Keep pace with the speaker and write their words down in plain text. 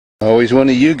Always one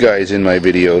of you guys in my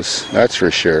videos, that's for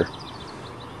sure.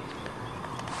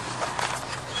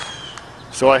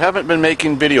 So I haven't been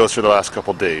making videos for the last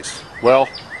couple days. Well,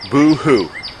 boo-hoo.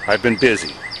 I've been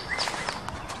busy.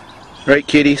 Right,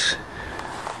 kitties?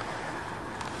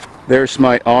 There's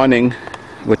my awning,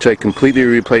 which I completely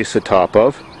replaced the top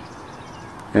of,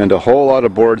 and a whole lot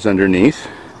of boards underneath,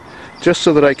 just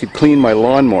so that I could clean my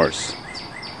lawnmowers.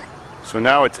 So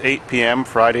now it's 8 p.m.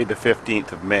 Friday the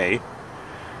 15th of May,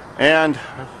 and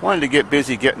I wanted to get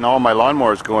busy getting all my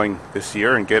lawnmowers going this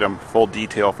year and get them full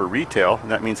detail for retail,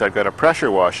 and that means I've got to pressure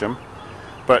wash them.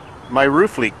 But my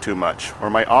roof leaked too much,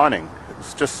 or my awning.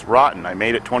 It's just rotten. I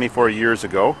made it 24 years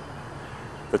ago.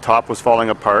 The top was falling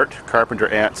apart. Carpenter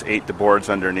ants ate the boards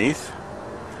underneath.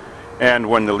 And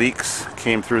when the leaks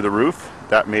came through the roof,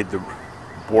 that made the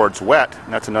boards wet.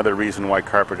 And that's another reason why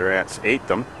carpenter ants ate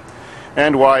them.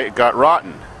 And why it got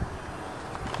rotten.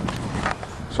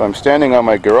 So I'm standing on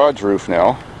my garage roof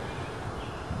now,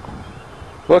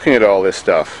 looking at all this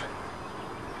stuff.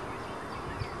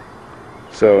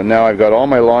 So now I've got all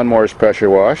my lawnmowers pressure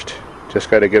washed. Just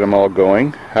got to get them all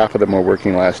going. Half of them were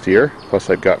working last year, plus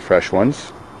I've got fresh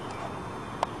ones.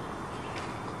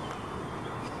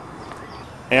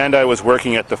 And I was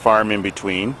working at the farm in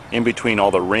between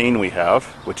all the rain we have,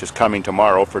 which is coming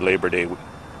tomorrow for Labor Day,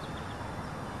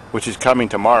 which is coming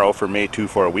tomorrow for May 2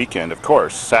 for a weekend. Of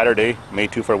course, Saturday, May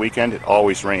 2 for a weekend, it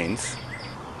always rains.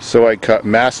 So I cut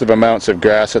massive amounts of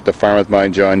grass at the farm with my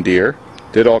John Deere.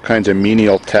 Did all kinds of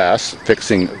menial tasks,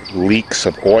 fixing leaks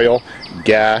of oil,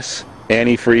 gas,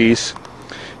 antifreeze,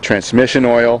 transmission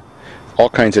oil, all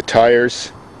kinds of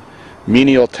tires.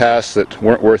 Menial tasks that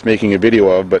weren't worth making a video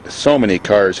of, but so many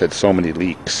cars had so many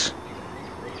leaks.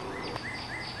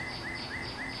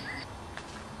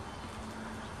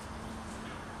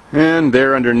 And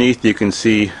there underneath you can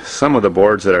see some of the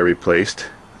boards that I replaced,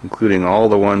 including all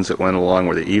the ones that went along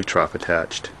where the eave trough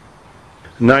attached.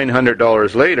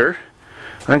 $900 later,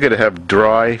 I'm going to have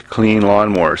dry, clean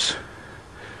lawnmowers.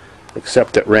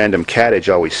 Except that random cabbage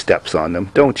always steps on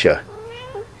them, don't you?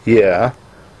 Yeah,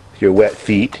 your wet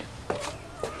feet.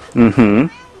 And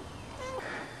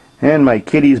my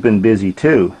kitty's been busy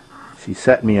too. She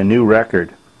set me a new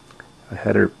record. I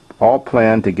had her all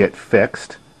planned to get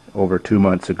fixed over 2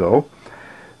 months ago.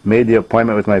 Made the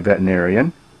appointment with my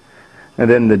veterinarian. And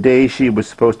then the day she was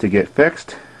supposed to get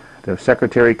fixed, the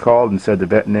secretary called and said the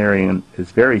veterinarian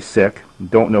is very sick,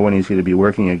 don't know when he's going to be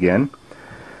working again.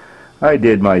 I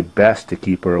did my best to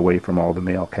keep her away from all the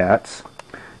male cats.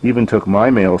 Even took my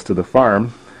males to the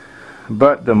farm.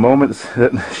 But the moments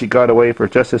that she got away for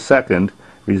just a second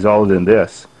resulted in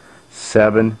this.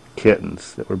 7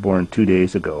 kittens that were born 2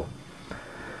 days ago.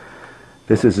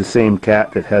 This is the same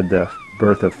cat that had the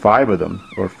birth of 5 of them,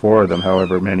 or 4 of them,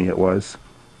 however many it was,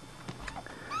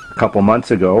 a couple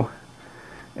months ago.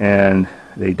 And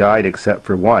they died except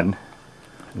for one.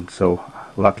 And so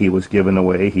Lucky was given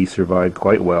away. He survived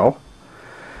quite well.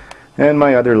 And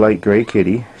my other light gray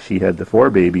kitty, she had the 4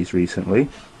 babies recently,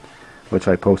 which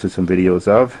I posted some videos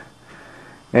of.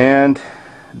 And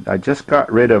I just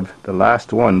got rid of the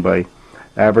last one by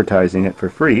advertising it for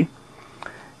free.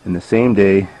 And the same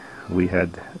day we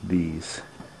had these.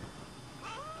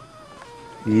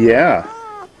 Yeah.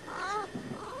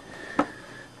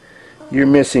 You're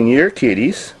missing your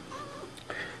kitties.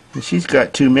 And she's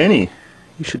got too many.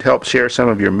 You should help share some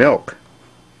of your milk.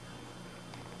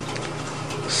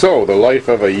 So, the life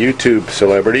of a YouTube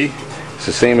celebrity is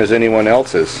the same as anyone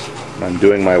else's. I'm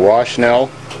doing my wash now.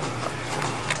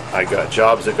 I got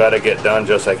jobs that gotta get done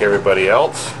just like everybody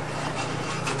else.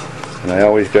 And I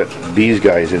always got these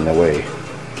guys in the way.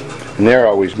 And they're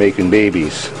always making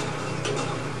babies.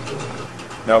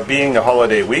 Now, being a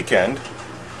holiday weekend,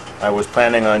 I was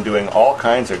planning on doing all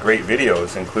kinds of great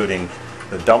videos, including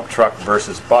the dump truck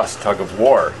versus bus tug of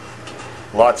war.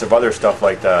 Lots of other stuff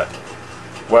like that.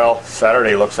 Well,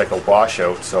 Saturday looks like a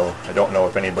washout, so I don't know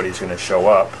if anybody's going to show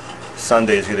up.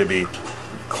 Sunday is going to be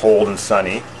cold and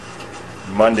sunny.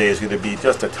 Monday is going to be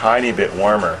just a tiny bit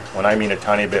warmer. When I mean a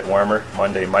tiny bit warmer,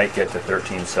 Monday might get to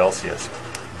 13 Celsius.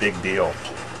 Big deal.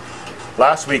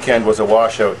 Last weekend was a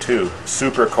washout too.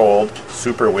 Super cold,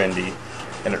 super windy,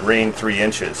 and it rained 3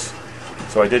 inches.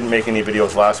 So I didn't make any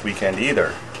videos last weekend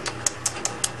either.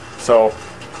 So,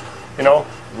 you know,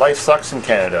 life sucks in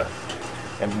Canada.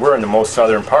 And we're in the most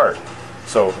southern part.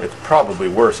 So it's probably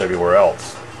worse everywhere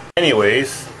else.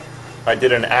 Anyways, I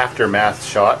did an aftermath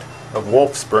shot of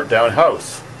Wolf's burnt down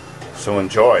house. So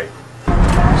enjoy.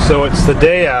 So it's the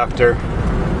day after.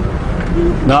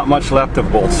 Not much left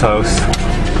of Wolf's house.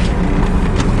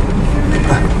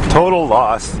 Total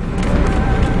loss.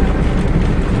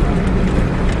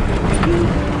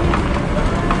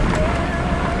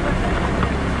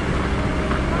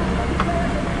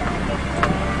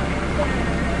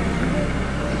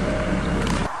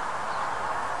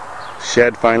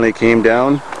 shed finally came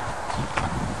down.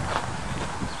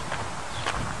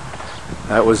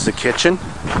 That was the kitchen.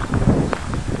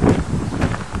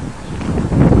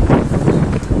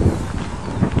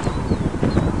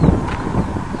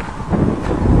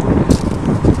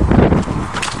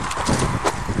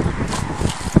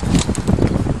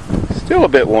 Still a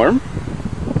bit warm.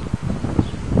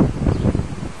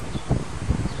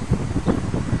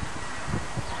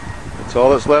 That's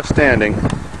all that's left standing.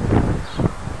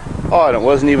 Oh, and it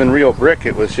wasn't even real brick,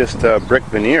 it was just brick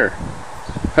veneer.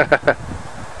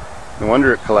 No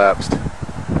wonder it collapsed.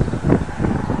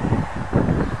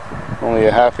 Only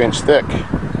a half-inch thick.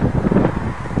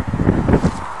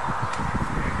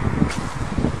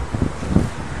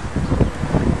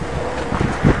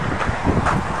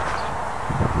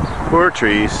 Poor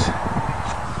trees.